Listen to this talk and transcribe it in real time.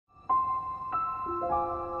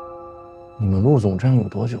你们陆总站有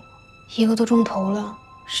多久了？1个多钟头了，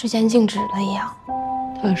时间静止了一样。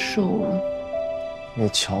他瘦了，给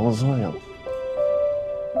憔悴了。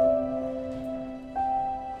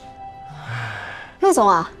陆总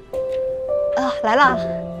啊，来了。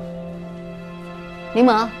柠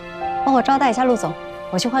檬，帮我招待一下陆总，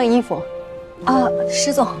我去换个衣服。啊，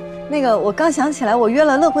石总，那个我刚想起来，我约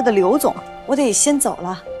了乐会的刘总，我得先走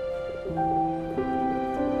了。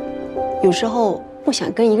有时候不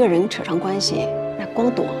想跟一个人扯上关系，那光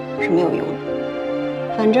躲是没有用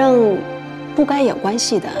的。反正不该有关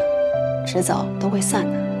系的，迟早都会散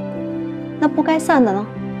的。那不该散的呢，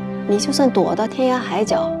你就算躲到天涯海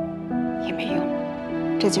角，也没用。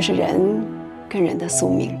这就是人跟人的宿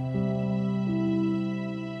命。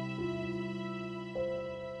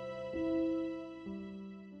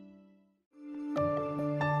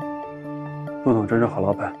陆总真是好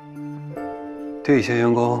老板，对一些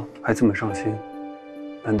员工还这么上心，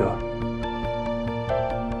难得。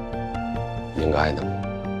应该的。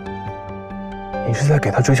你是在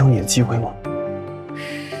给他追求你的机会吗？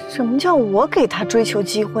什么叫我给他追求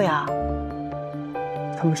机会啊？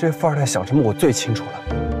他们这些富二代想什么，我最清楚了。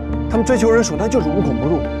他们追求人手段就是无孔不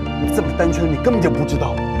入。你这么单纯，你根本就不知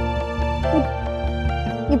道。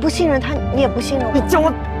你不信任他，你也不信任我。你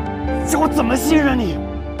叫我怎么信任你？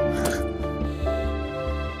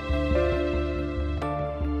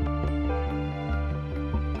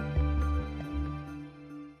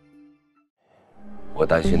我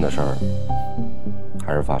担心的事儿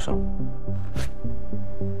还是发生了。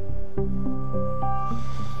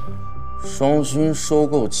双勋收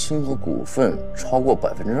购清河股份超过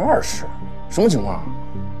20%，什么情况？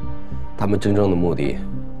他们真正的目的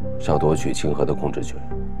是要夺取清河的控制权。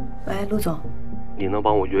喂，陆总，你能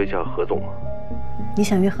帮我约一下何总吗？你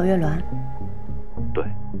想约何月鸾？对。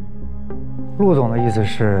陆总的意思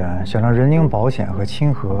是想让人宁保险和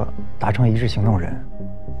清河达成一致行动人，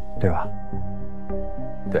对吧？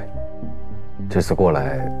对，这次过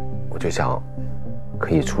来我就想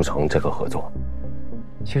可以促成这个合作。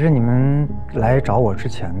其实你们来找我之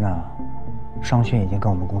前呢，商勋已经跟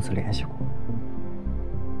我们公司联系过。